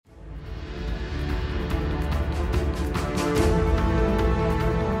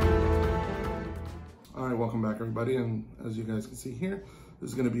everybody, and as you guys can see here,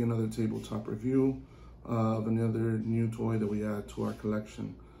 this is going to be another tabletop review of another new toy that we add to our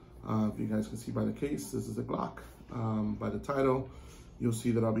collection. If you guys can see by the case, this is a Glock. By the title, you'll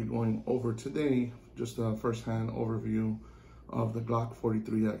see that I'll be going over today just a first-hand overview of the Glock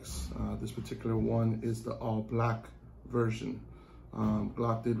 43X. This particular one is the all black version.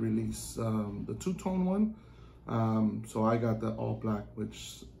 Glock did release the two-tone one, so I got the all black,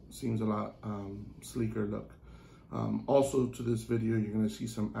 which seems a lot sleeker look. Also to this video, you're going to see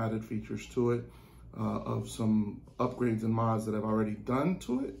some added features to it of some upgrades and mods that I've already done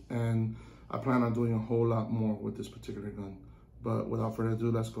to it, and I plan on doing a whole lot more with this particular gun. But without further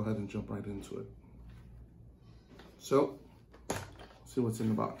ado, let's go ahead and jump right into it. So, see what's in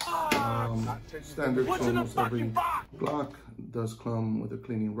the box. Standard comes every Glock. Does come with a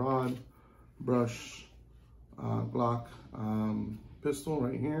cleaning rod, brush, Glock pistol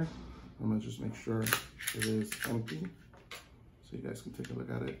right here. I'm gonna just make sure it is empty so you guys can take a look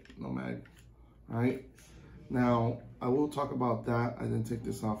at it. No mag. All right. Now I will talk about that. I didn't take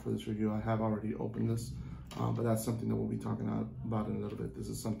this out for this review. I have already opened this, but that's something that we'll be talking about in a little bit. This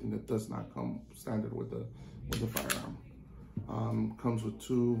is something that does not come standard with the firearm. Comes with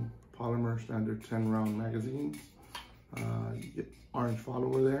two polymer standard 10-round magazines. You get orange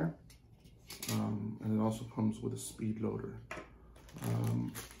follower there, and it also comes with a speed loader.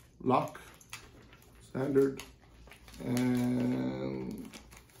 Lock, standard, and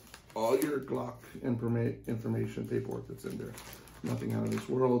all your Glock information paperwork that's in there. Nothing out of this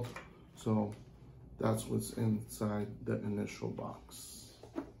world. So that's what's inside the initial box.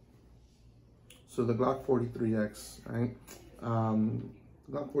 So the Glock 43X, right?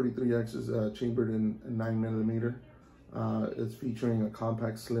 Glock 43X is chambered in 9mm. It's featuring a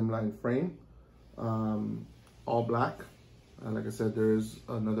compact slimline frame, all black. Like I said, there is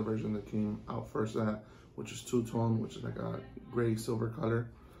another version that came out first, which is two-tone, which is like a gray silver color.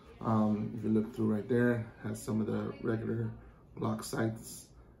 If you look through right there, has some of the regular Glock sights.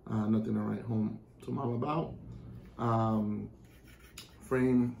 Nothing to write home to mom about.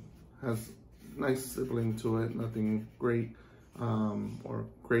 Frame has nice sibling to it, nothing great or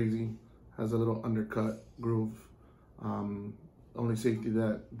crazy. Has a little undercut groove. Only safety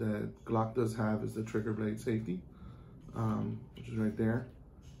that Glock does have is the trigger blade safety, which is right there.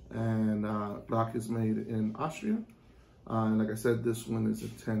 And Glock is made in Austria. And like I said, this one is a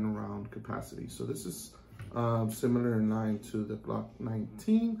 10-round capacity. So this is similar in line to the Glock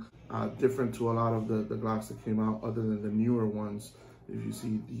 19. Different to a lot of the Glocks that came out, other than the newer ones. If you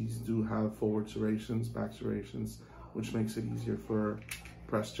see, these do have forward serrations, back serrations, which makes it easier for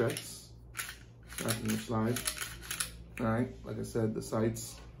press checks. Back in the slide. All right, like I said, the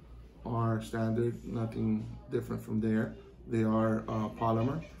sights are standard, nothing different from there. They are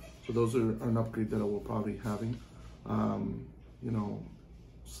polymer, so those are an upgrade that I will probably having. You know,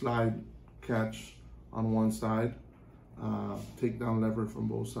 slide catch on one side, takedown lever from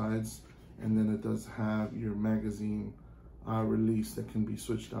both sides, and then it does have your magazine release that can be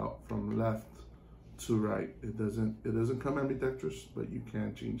switched out from left to right. It doesn't come ambidextrous, but you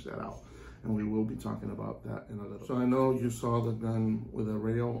can change that out. And we will be talking about that in a little. So I know you saw the gun with a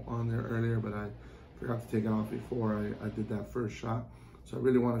rail on there earlier, but I forgot to take it off before I did that first shot. So I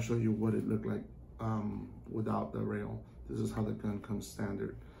really want to show you what it looked like without the rail. This is how the gun comes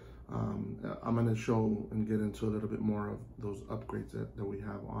standard. I'm going to show and get into a little bit more of those upgrades that we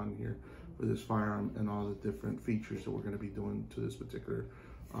have on here for this firearm and all the different features that we're going to be doing to this particular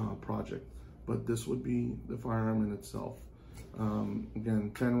project. But this would be the firearm in itself.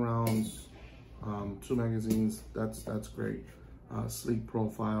 Again, 10 rounds, 2 magazines, that's great. Sleek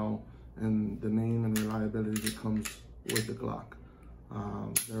profile, and the name and reliability that comes with the Glock.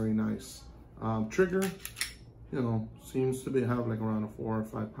 Very nice. Trigger, you know, seems to have like around a 4 or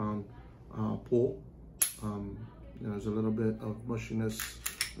 5 pound pull. You know, there's a little bit of mushiness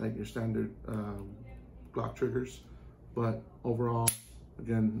like your standard Glock triggers, but overall,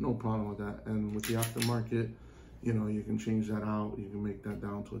 again, no problem with that. And with the aftermarket, you know, you can change that out. You can make that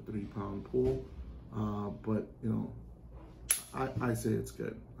down to a 3 pound pull. But, you know, I say it's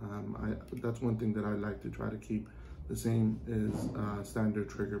good. That's one thing that I like to try to keep the same is standard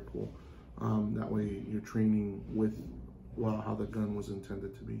trigger pull. That way you're training with how the gun was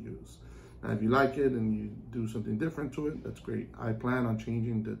intended to be used. Now, if you like it and you do something different to it, that's great. I plan on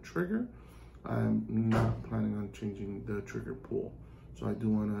changing the trigger. I'm not planning on changing the trigger pull. So I do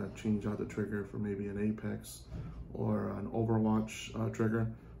want to change out the trigger for maybe an Apex or an Overwatch trigger.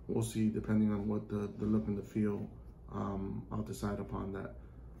 We'll see, depending on what the look and the feel. I'll decide upon that.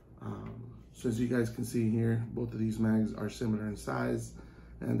 So as you guys can see here, both of these mags are similar in size.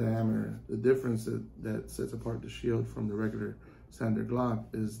 and diameter. The difference that sets apart the shield from the regular standard Glock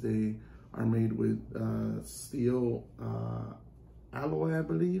is they are made with steel alloy, I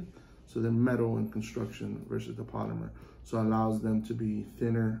believe. So they're metal in construction versus the polymer. So it allows them to be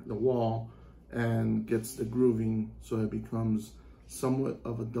thinner, the wall, and gets the grooving so it becomes somewhat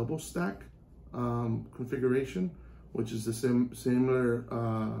of a double stack configuration, which is the similar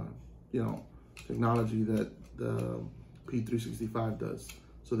you know, technology that the P365 does.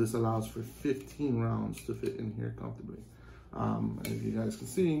 So this allows for 15 rounds to fit in here comfortably. As you guys can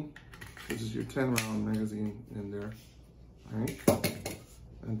see, this is your 10-round magazine in there, all right?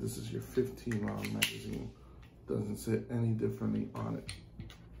 And this is your 15-round magazine. Doesn't sit any differently on it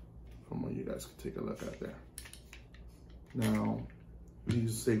from what you guys can take a look at there. Now,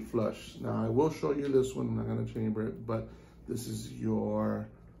 these say flush. Now, I will show you this one. I'm not gonna chamber it, but this is your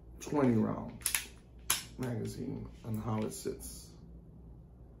 20-round magazine and how it sits.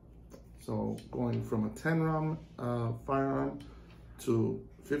 So going from a 10-round firearm to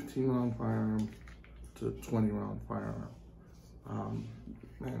 15-round firearm to 20-round firearm.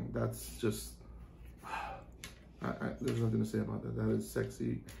 Man, that's just, there's nothing to say about that. That is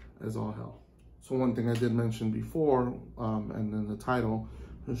sexy as all hell. So one thing I did mention before, and then the title,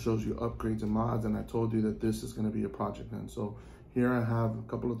 it shows you upgrades and mods, and I told you that this is gonna be a project then. So here I have a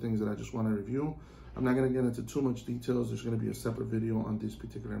couple of things that I just wanna review. I'm not gonna get into too much details. There's gonna be a separate video on these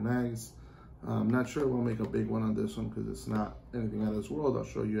particular mags. I'm not sure we'll make a big one on this one because it's not anything out of this world. I'll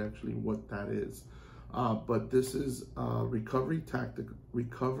show you actually what that is. But this is Recover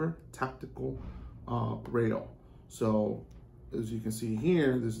Tactical Rail. So as you can see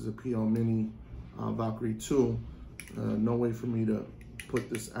here, this is a PL Mini Valkyrie 2. No way for me to put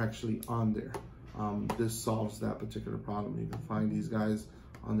this actually on there. This solves that particular problem. You can find these guys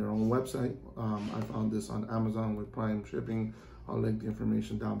on their own website. I found this on Amazon with Prime shipping. I'll link the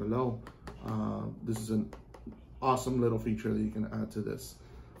information down below. This is an awesome little feature that you can add to this.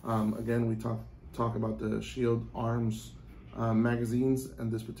 Again, we talk about the Shield Arms magazines, and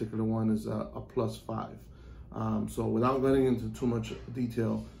this particular one is a +5. So without getting into too much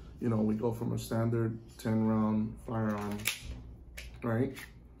detail, you know, we go from a standard 10-round firearm, right,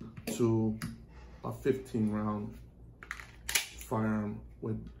 to a 15-round firearm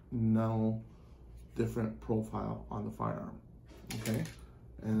with no different profile on the firearm, okay?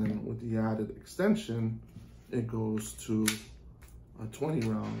 And with the added extension, it goes to a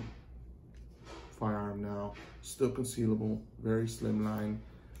 20-round firearm now, still concealable, very slimline,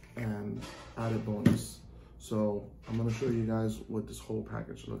 and added bonus. So I'm gonna show you guys what this whole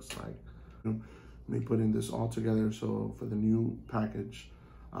package looks like. Me putting this all together, so for the new package,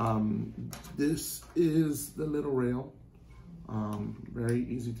 this is the little rail. Very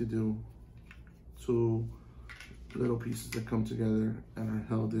easy to do. 2 little pieces that come together and are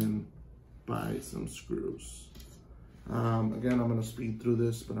held in by some screws. Again, I'm gonna speed through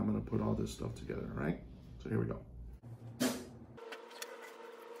this, but I'm gonna put all this stuff together, all right? So here we go.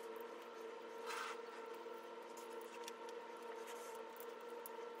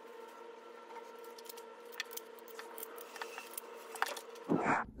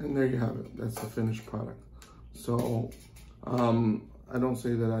 And there you have it. That's the finished product. So I don't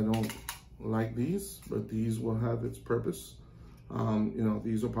say that I don't like these, but these will have its purpose. You know,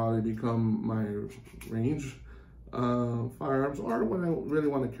 these will probably become my range firearms, or when I really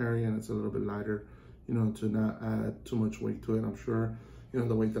want to carry and it's a little bit lighter, you know, to not add too much weight to it. I'm sure, you know,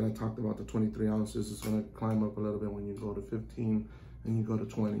 the weight that I talked about, the 23 ounces, is going to climb up a little bit when you go to 15 and you go to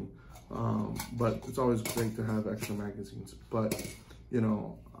 20. But it's always great to have extra magazines. But, you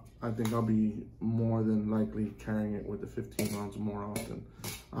know, I think I'll be more than likely carrying it with the 15 rounds more often.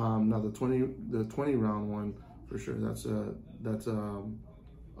 Now the 20 round one, for sure, that's a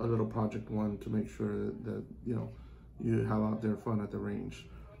little project one to make sure that you know, you have out there fun at the range.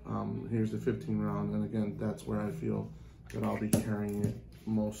 Here's the 15 round, and again, that's where I feel that I'll be carrying it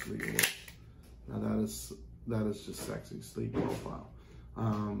mostly with. Now that is just sexy, sleek profile.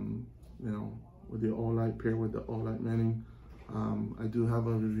 You know, with the Olight paired with the Olight Mini. I do have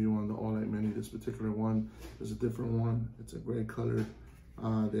a review on the Olight Mini. This particular one is a different one. It's a gray colored.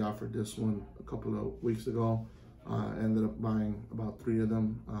 They offered this one a couple of weeks ago. I ended up buying about 3 of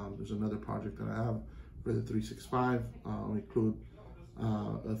them. There's another project that I have for the 365. I'll include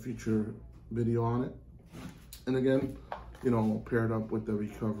a future video on it. And again, you know, paired up with the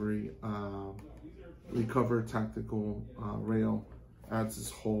Recover Tactical Rail, adds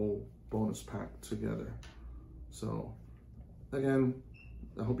this whole bonus pack together. So again,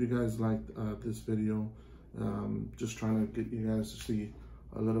 I hope you guys liked this video. Just trying to get you guys to see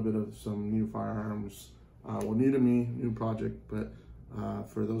a little bit of some new firearms. Well, new to me, new project, but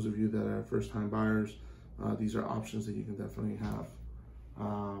For those of you that are first-time buyers, these are options that you can definitely have.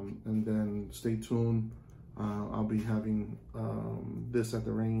 And then stay tuned. I'll be having this at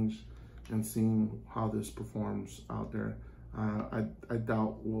the range and seeing how this performs out there. I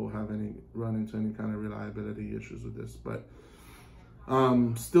doubt we'll run into any kind of reliability issues with this, but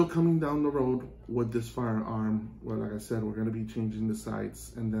still coming down the road with this firearm, where, like I said, we're going to be changing the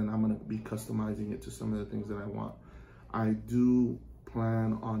sights, and then I'm going to be customizing it to some of the things that I want. I do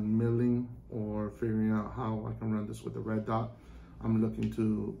plan on milling or figuring out how I can run this with the red dot. I'm looking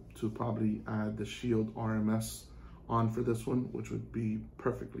to probably add the Shield RMS on for this one, which would be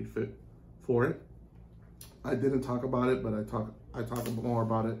perfectly fit for it. I didn't talk about it, but I talk more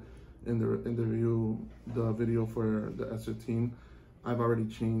about it in the video for the S13. I've already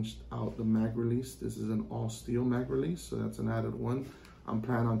changed out the mag release. This is an all steel mag release, so that's an added one. I'm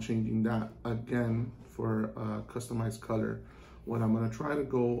planning on changing that again for a customized color. What I'm gonna try to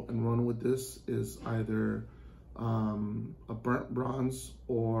go and run with this is either a burnt bronze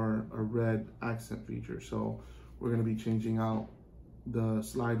or a red accent feature. So we're gonna be changing out the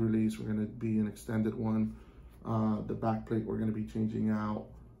slide release. We're gonna be an extended one. The back plate, we're gonna be changing out.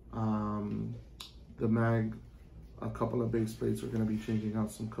 The mag, a couple of base plates, we're gonna be changing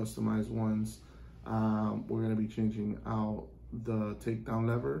out some customized ones. We're gonna be changing out the takedown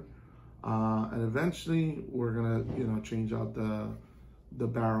lever. And eventually we're gonna, change out the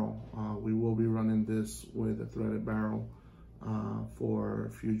barrel. We will be running this with a threaded barrel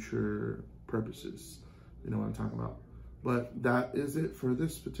for future purposes. You know what I'm talking about. But that is it for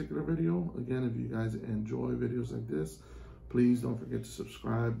this particular video. Again, if you guys enjoy videos like this, please don't forget to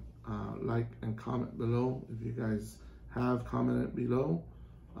subscribe, like, and comment below. If you guys have commented below,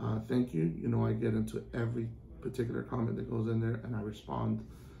 thank you. You know I get into every particular comment that goes in there, and I respond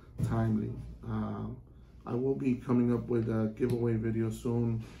timely. I will be coming up with a giveaway video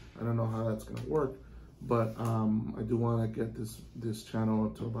soon. I don't know how that's gonna work, but I do want to get this channel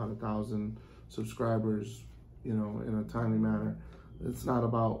up to about 1,000 subscribers, in a timely manner. It's not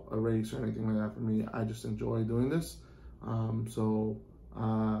about a race or anything like that for me. I just enjoy doing this. So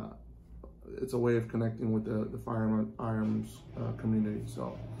it's a way of connecting with the firearms community.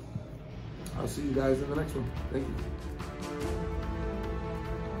 So I'll see you guys in the next one. Thank you.